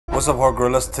What's up, Horror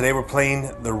Gorillas? Today we're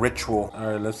playing The Ritual.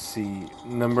 Alright, let's see.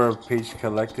 Number of page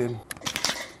collected.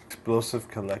 Explosive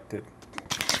collected.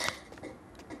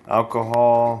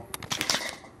 Alcohol.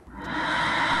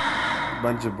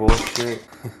 Bunch of bullshit.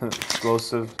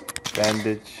 Explosive.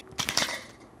 Bandage.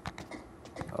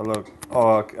 Oh look.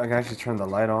 Oh, I can actually turn the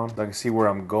light on. So I can see where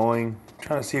I'm going. I'm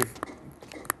trying to see if...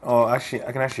 Oh, actually,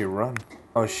 I can actually run.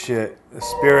 Oh shit. The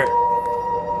spirit...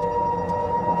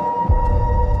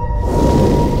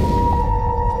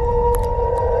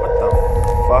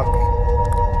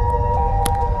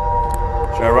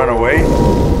 Should I run away?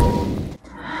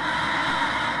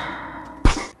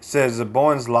 It says the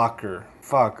Bowen's locker.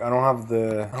 Fuck, I don't have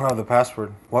the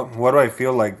password. What do I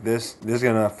feel like this is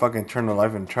gonna fucking turn the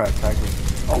light and try to attack me?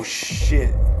 Oh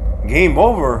shit. Game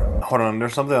over. Hold on,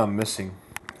 there's something I'm missing.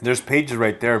 There's pages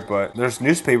right there, but there's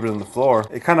newspapers on the floor.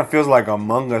 It kind of feels like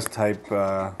Among Us type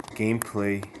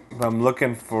gameplay. But I'm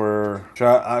looking for...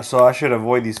 So I should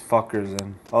avoid these fuckers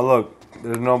then. Oh look,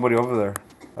 there's nobody over there.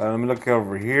 Let me look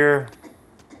over here.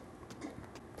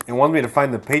 It wants me to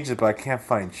find the pages, but I can't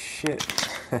find shit.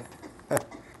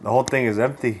 The whole thing is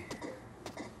empty.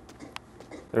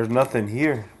 There's nothing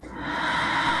here.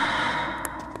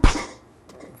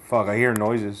 Fuck, I hear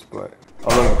noises, but...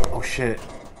 Oh look, oh shit.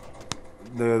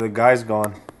 The guy's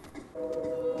gone.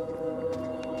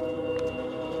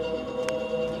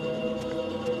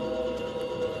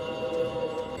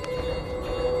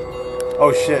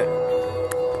 Oh shit.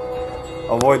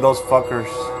 Avoid those fuckers.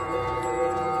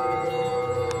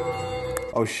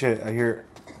 Oh shit, I hear it.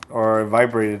 Or it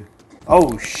vibrated.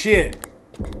 Oh shit!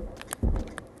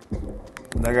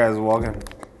 That guy's walking.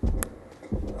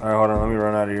 Alright, hold on, let me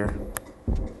run out of here.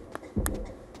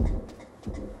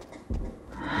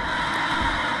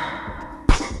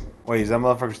 Wait, is that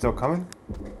motherfucker still coming?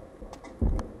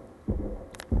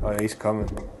 Oh yeah, he's coming.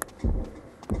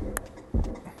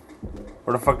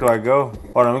 Where the fuck do I go?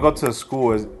 Hold on, let me go to the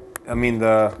school.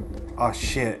 Oh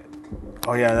shit.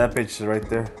 Oh yeah, that bitch is right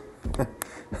there.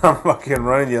 I'm fucking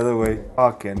running the other way.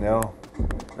 Fucking hell.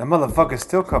 That motherfucker's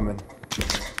still coming.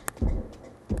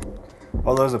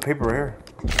 Oh, there's a paper right here.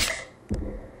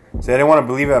 See, I didn't want to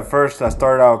believe it at first. I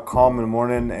started out calm in the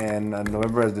morning, and in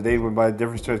November, as the day went by,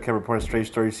 different stories kept reporting strange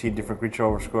stories, seeing different creatures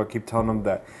over school. I keep telling them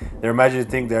that they're imagining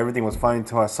think that everything was fine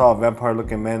until I saw a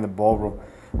vampire-looking man in the ballroom.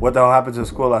 What the hell happened to the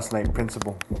school last night?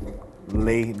 Principal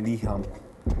Leham.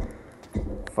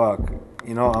 Fuck.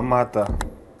 You know, I'm gonna have to...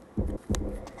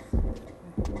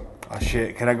 Oh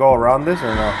shit, can I go around this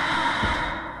or no?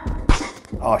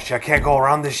 Oh shit, I can't go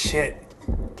around this shit.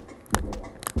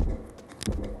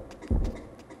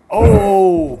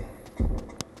 Oh!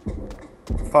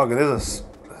 Fuck, there's a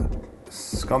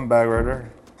scumbag right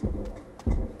there.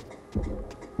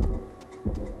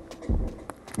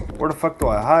 Where the fuck do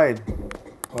I hide?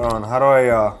 Hold on, how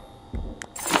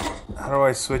do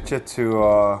I switch it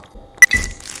to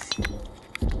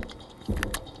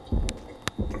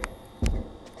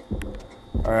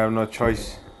I have no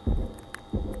choice.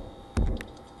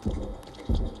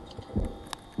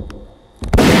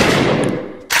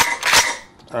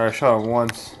 Alright, shot him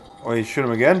once. Oh, you shoot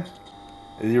him again?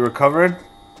 Is he recovering?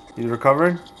 He's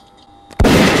recovering?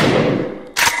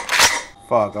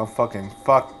 Fuck, I'm fucking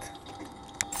fucked.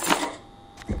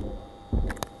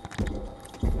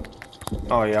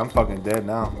 Oh yeah, I'm fucking dead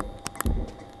now.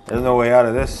 There's no way out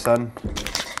of this, son.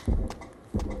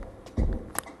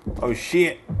 Oh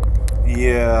shit.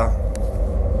 Yeah.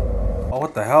 Oh,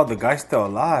 what the hell? The guy's still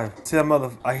alive. See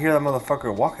that I hear that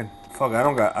motherfucker walking. Fuck, I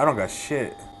don't got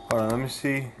shit. Hold on, let me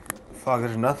see. Fuck,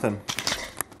 there's nothing.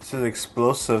 This is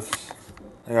explosives.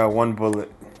 I got one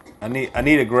bullet. I need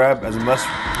to grab as much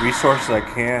resources as I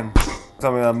can.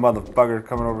 Tell me that motherfucker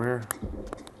coming over here.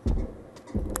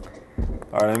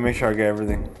 Alright, let me make sure I get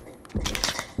everything.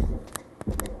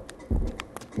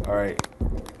 Alright,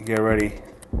 get ready.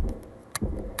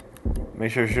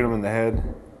 Make sure to shoot him in the head.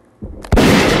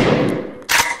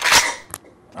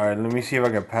 Alright, let me see if I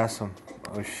can pass him.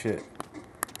 Oh shit.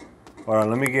 Hold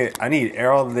on, I need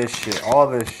all this shit,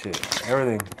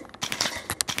 everything.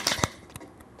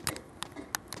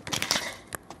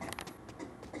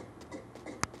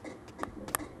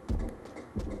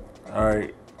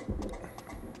 Alright.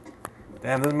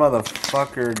 Damn, this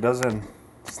motherfucker doesn't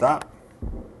stop.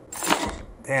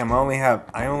 Damn, I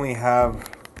only have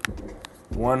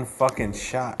one fucking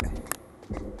shot. I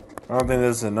don't think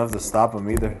this is enough to stop him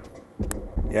either.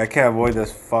 Yeah, I can't avoid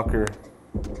this fucker.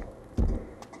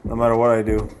 No matter what I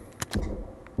do.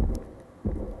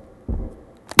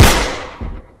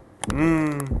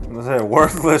 Let's say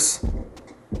worthless.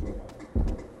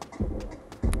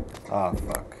 Ah,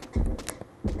 fuck.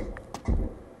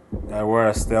 We're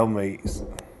at a stalemate.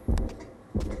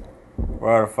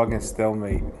 We're at a fucking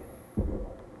stalemate.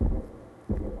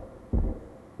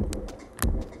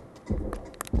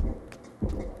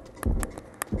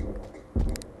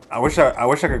 I wish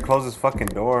I could close this fucking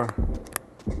door.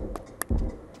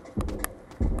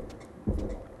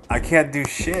 I can't do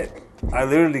shit. I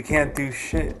literally can't do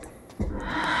shit.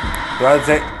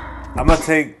 I'm gonna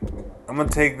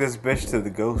take this bitch to the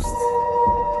ghost.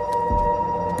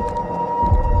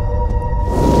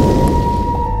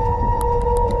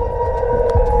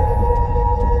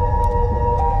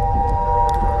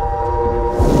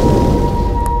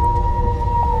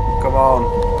 Come on.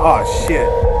 Oh shit.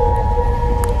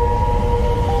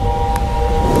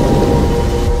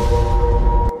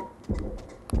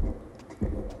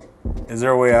 Is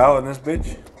there a way out in this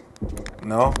bitch?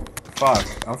 No? Fuck.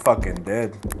 I'm fucking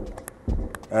dead.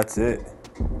 That's it.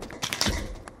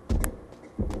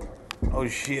 Oh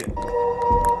shit.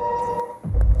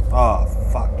 Oh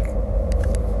fuck.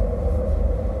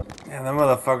 Man, that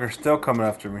motherfucker's still coming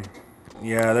after me.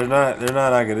 Yeah, they're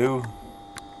not I could do.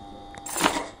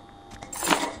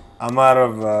 I'm out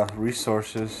of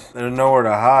resources. There's nowhere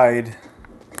to hide.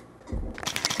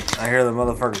 I hear the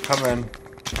motherfucker coming.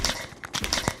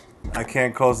 I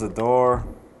can't close the door.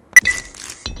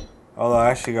 Although I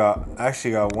actually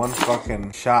got one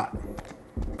fucking shot.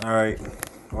 Alright,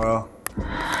 well.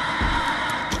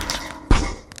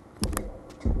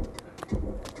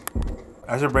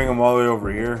 I should bring him all the way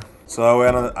over here. So that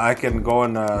way I can go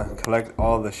and collect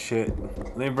all the shit.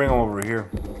 Let me bring him over here.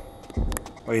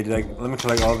 Wait, let me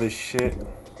collect all this shit.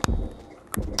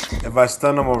 If I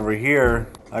stun him over here,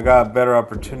 I got a better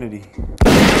opportunity.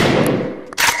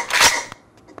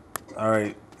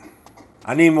 Alright.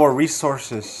 I need more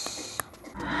resources.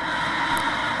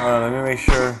 Alright, let me make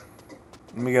sure.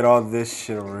 Let me get all this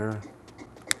shit over here.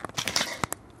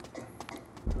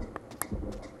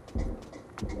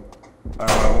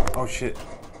 Oh shit.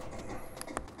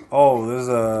 Oh, there's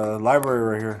a library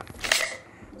right here.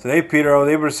 So hey Peter, I was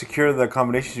able to secure the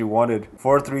combinations you wanted.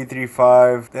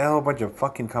 4335. They had a whole bunch of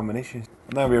fucking combinations.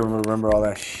 I'm not gonna be able to remember all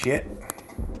that shit.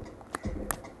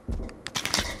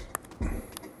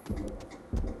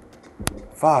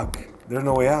 Fuck. There's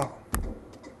no way out.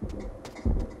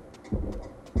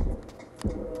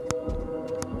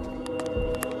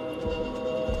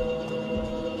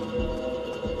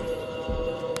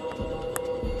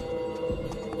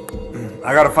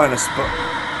 I gotta find a spot.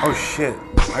 Oh shit.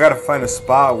 I gotta find a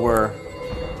spot where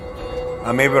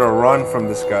I'm able to run from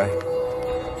this guy.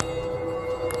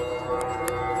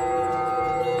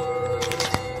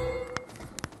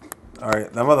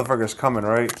 Alright, that motherfucker's coming,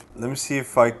 right? Let me see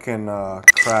if I can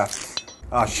craft.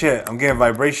 Oh shit, I'm getting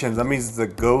vibrations. That means the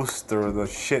ghost or the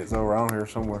shit's around here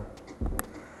somewhere.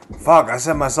 Fuck, I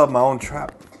set myself my own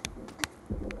trap.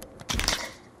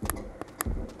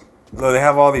 Look, they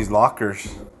have all these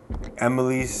lockers.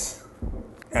 Emily's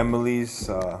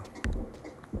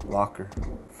locker.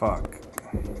 Fuck.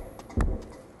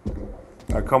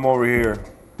 I come over here.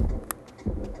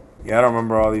 Yeah, I don't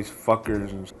remember all these fuckers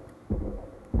and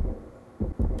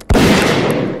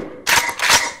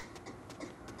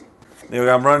Yo,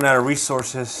 I'm running out of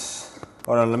resources.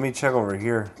 Hold on, let me check over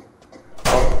here.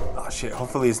 Oh shit,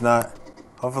 hopefully it's not.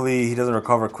 Hopefully he doesn't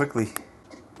recover quickly.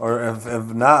 Or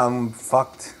if not, I'm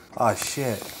fucked. Oh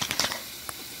shit.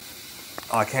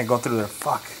 Oh, I can't go through there.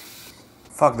 Fuck.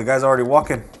 Fuck, the guy's already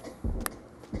walking.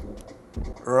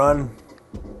 Run.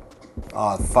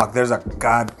 Oh, fuck, there's a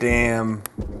goddamn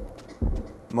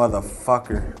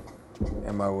motherfucker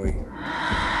in my way.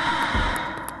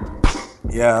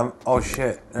 Yeah, oh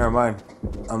shit. Never mind.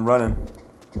 I'm running.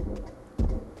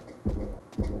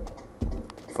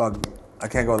 Fuck, I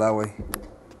can't go that way.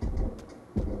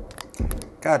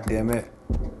 God damn it.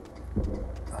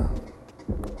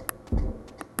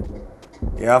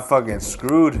 Yeah, I'm fucking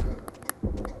screwed.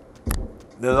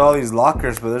 There's all these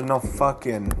lockers, but there's no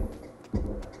fucking...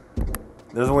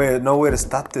 There's no way to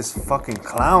stop this fucking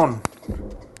clown.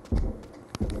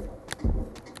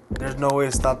 There's no way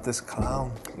to stop this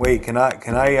clown. Wait, can I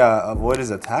avoid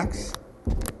his attacks?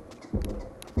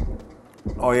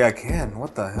 Oh yeah, I can.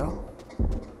 What the hell?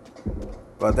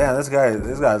 But damn, this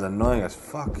guy's annoying as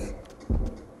fuck.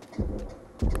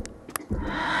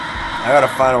 I gotta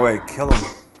find a way to kill him.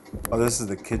 Oh, this is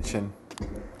the kitchen.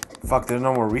 Fuck, there's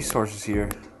no more resources here.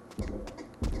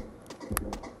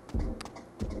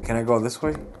 Can I go this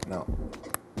way? No.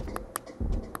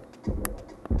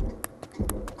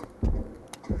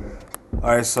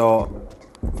 Alright, so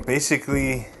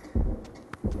basically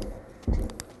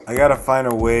I gotta find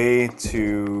a way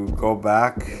to go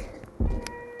back.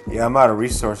 Yeah, I'm out of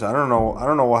resources. I don't know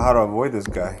how to avoid this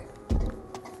guy.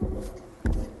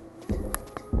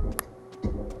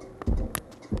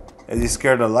 Is he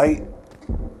scared of light?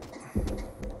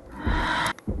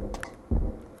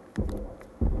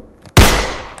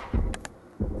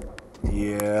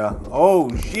 Yeah.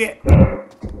 Oh, shit.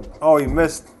 Oh, he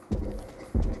missed.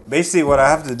 Basically, what I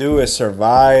have to do is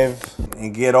survive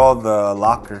and get all the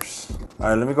lockers.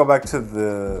 Alright, let me go back to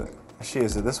the... Shit,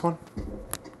 is it this one?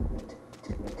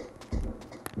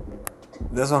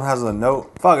 This one has a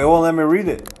note. Fuck, it won't let me read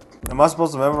it. Am I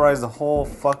supposed to memorize the whole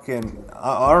fucking...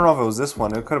 I don't know if it was this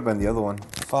one. It could have been the other one.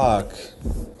 Fuck.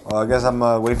 Well, I guess I'm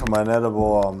gonna wait for my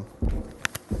inedible.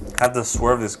 I have to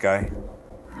swerve this guy.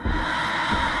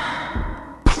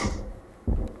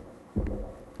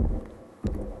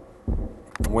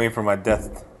 I'm waiting for my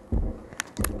death.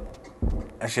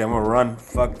 Actually, I'm gonna run.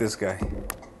 Fuck this guy.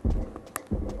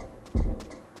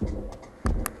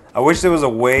 I wish there was a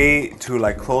way to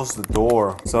like close the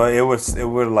door so it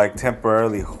would like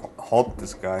temporarily halt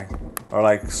this guy or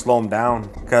like slow him down.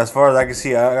 Cause as far as I can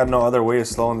see, I got no other way of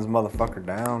slowing this motherfucker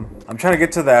down. I'm trying to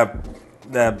get to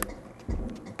that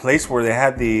place where they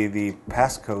had the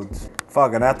passcodes.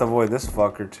 Fuck, and I have to avoid this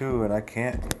fucker too, and I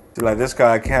can't. See, like this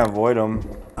guy, I can't avoid him.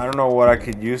 I don't know what I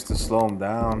could use to slow him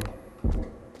down.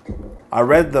 I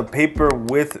read the paper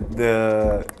with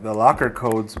the locker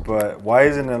codes, but why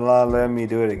isn't it letting me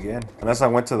do it again? Unless I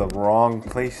went to the wrong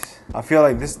place. I feel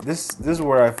like this is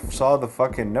where I saw the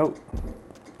fucking note.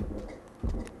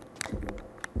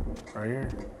 Right here.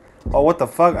 Oh, what the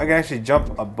fuck? I can actually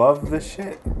jump above this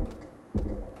shit.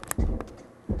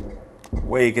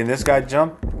 Wait, can this guy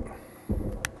jump?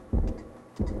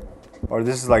 Or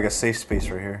this is like a safe space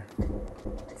right here.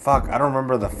 Fuck, I don't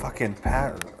remember the fucking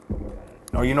path.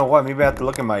 Oh, you know what? Maybe I have to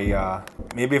look at my,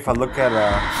 maybe if I look at,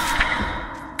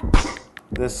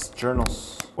 this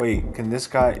journals. Wait, can this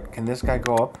guy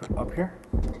go up here?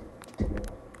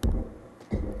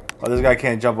 Oh, this guy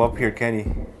can't jump up here, can he?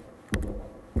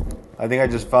 I think I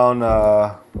just found,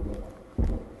 a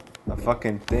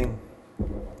fucking thing.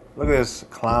 Look at this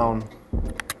clown.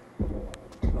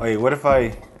 Wait, what if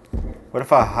I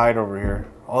hide over here?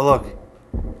 Oh, look.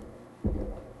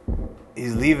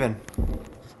 He's leaving.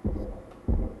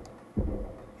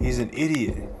 He's an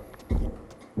idiot.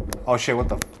 Oh shit, what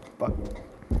the fuck?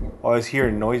 Oh, he's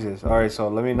hearing noises. Alright, so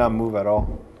let me not move at all.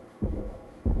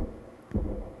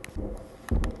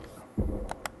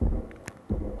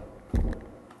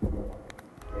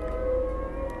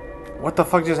 What the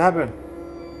fuck just happened?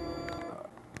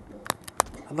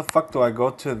 How the fuck do I go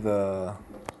to the...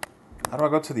 How do I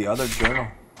go to the other journal?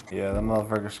 Yeah, that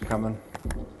motherfucker's coming.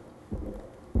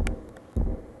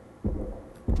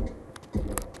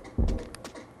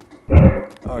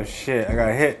 Oh shit, I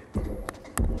got hit.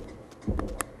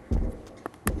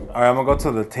 Alright, I'm gonna go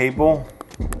to the table.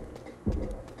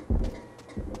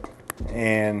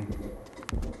 And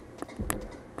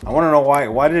I wanna know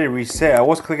why did it reset? I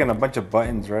was clicking a bunch of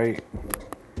buttons, right?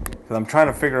 Cause I'm trying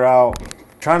to figure out,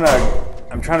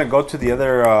 I'm trying to go to the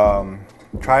other,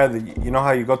 you know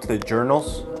how you go to the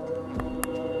journals?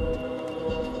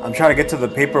 I'm trying to get to the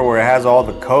paper where it has all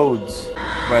the codes,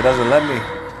 but it doesn't let me.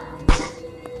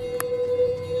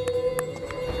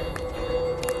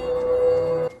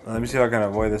 Let me see if I can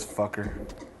avoid this fucker.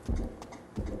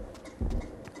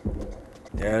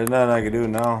 Yeah, there's nothing I can do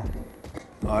now.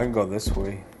 Oh, I can go this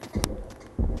way.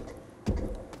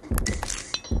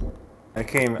 I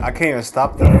can't even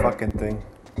stop the fucking thing.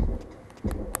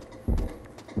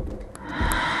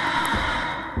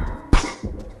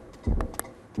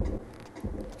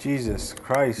 Jesus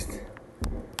Christ.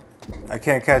 I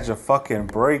can't catch a fucking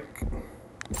break.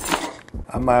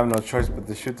 I might have no choice but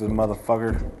to shoot this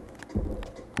motherfucker.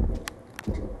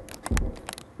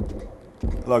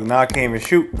 Look, now I can't even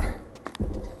shoot.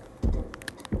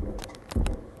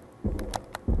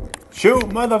 Shoot,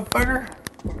 motherfucker!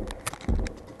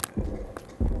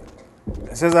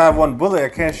 It says I have one bullet, I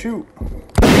can't shoot.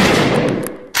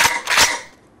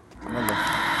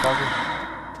 Motherfucker.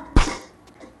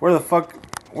 Where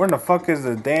in the fuck is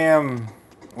the damn...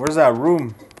 Where's that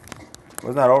room?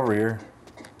 Where's that over here?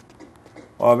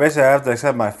 Well, basically I have to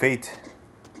accept my fate.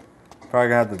 Probably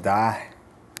gonna have to die.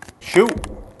 Shoot!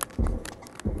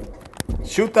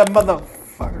 Shoot that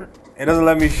motherfucker. It doesn't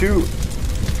let me shoot.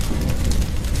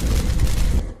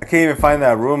 I can't even find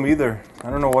that room either. I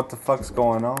don't know what the fuck's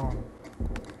going on.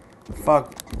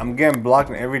 Fuck, I'm getting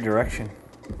blocked in every direction.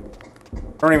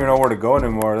 I don't even know where to go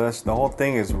anymore. The whole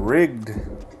thing is rigged.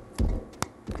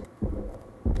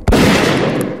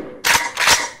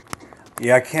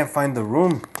 Yeah, I can't find the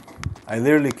room. I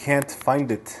literally can't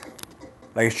find it.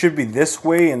 Like, it should be this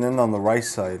way and then on the right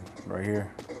side, right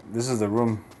here. This is the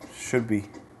room. Should be.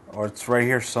 Or it's right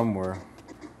here somewhere.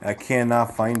 I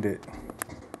cannot find it.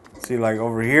 See, like,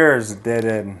 over here is a dead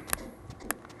end.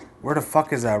 Where the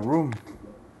fuck is that room?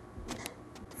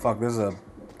 Fuck, there's a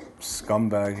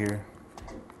scumbag here.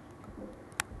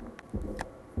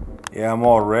 Yeah, I'm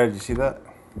all red. You see that?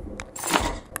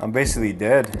 I'm basically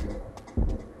dead.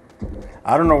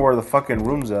 I don't know where the fucking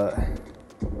room's at.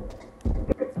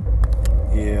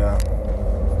 Yeah.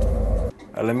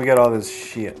 Alright, let me get all this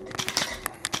shit.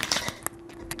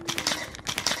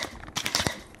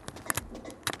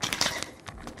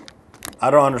 I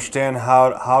don't understand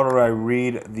how do I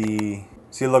read the...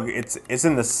 See, look, it's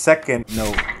in the second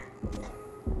note.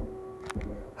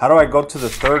 How do I go to the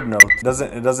third note?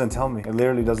 It doesn't tell me. It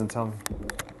literally doesn't tell me.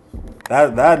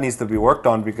 That needs to be worked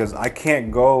on because I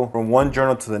can't go from one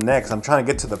journal to the next. I'm trying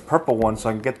to get to the purple one so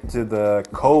I can get to the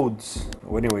codes.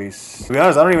 Well, anyways, to be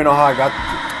honest, I don't even know how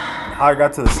I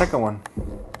got to the second one.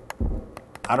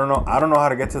 I don't know how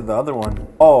to get to the other one.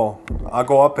 Oh, I'll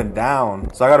go up and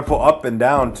down. So I gotta put up and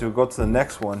down to go to the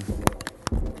next one.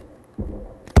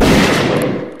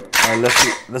 Alright,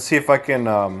 let's see if I can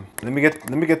let me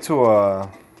get to a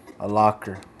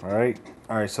locker. Alright,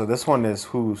 so this one is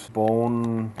whose?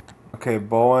 Bone. Okay,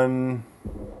 Bowen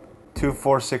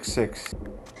 2466.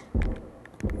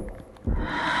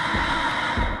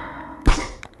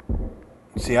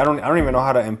 See, I don't even know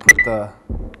how to input the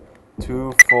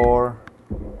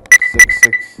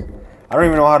 2466. I don't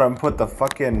even know how to input the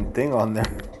fucking thing on there.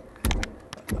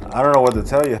 I don't know what to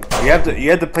tell you. You have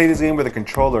to play this game with a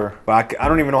controller, but I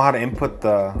don't even know how to input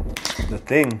the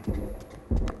thing.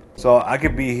 So I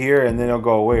could be here and then it'll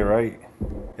go away, right?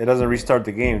 It doesn't restart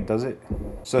the game, does it?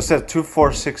 So it says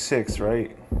 2466,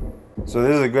 right? So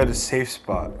this is a good safe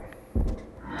spot.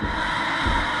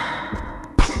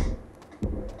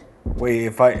 Wait,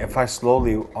 if I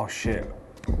slowly, oh shit,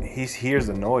 he hears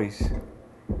the noise.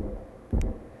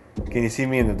 Can you see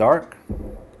me in the dark?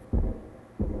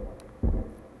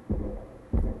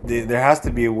 There has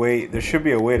to be a way. There should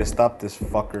be a way to stop this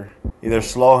fucker. Either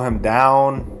slow him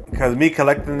down, because me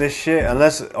collecting this shit,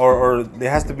 unless or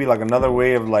there has to be like another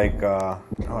way of like.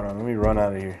 Hold on, let me run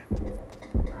out of here.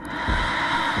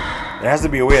 There has to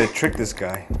be a way to trick this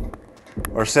guy,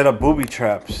 or set up booby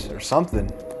traps or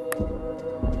something.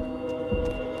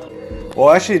 Well,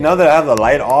 actually, now that I have the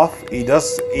light off, he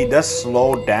does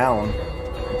slow down.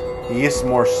 He is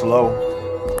more slow.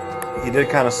 He did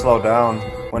kind of slow down.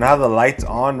 When I have the lights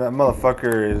on, that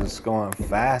motherfucker is going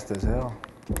fast as hell.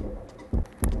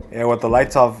 Yeah, with the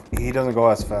lights off, he doesn't go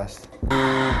as fast.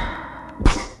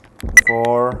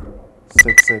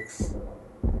 2466.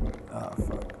 Ah,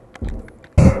 fuck.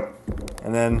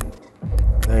 And then,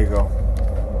 there you go.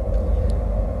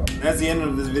 That's the end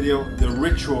of this video, the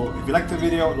ritual. If you like the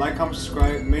video, like, comment,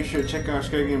 subscribe. Make sure to check out our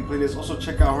Scary Game playlist. Also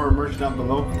check out her merch down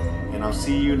below. And I'll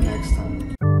see you next time.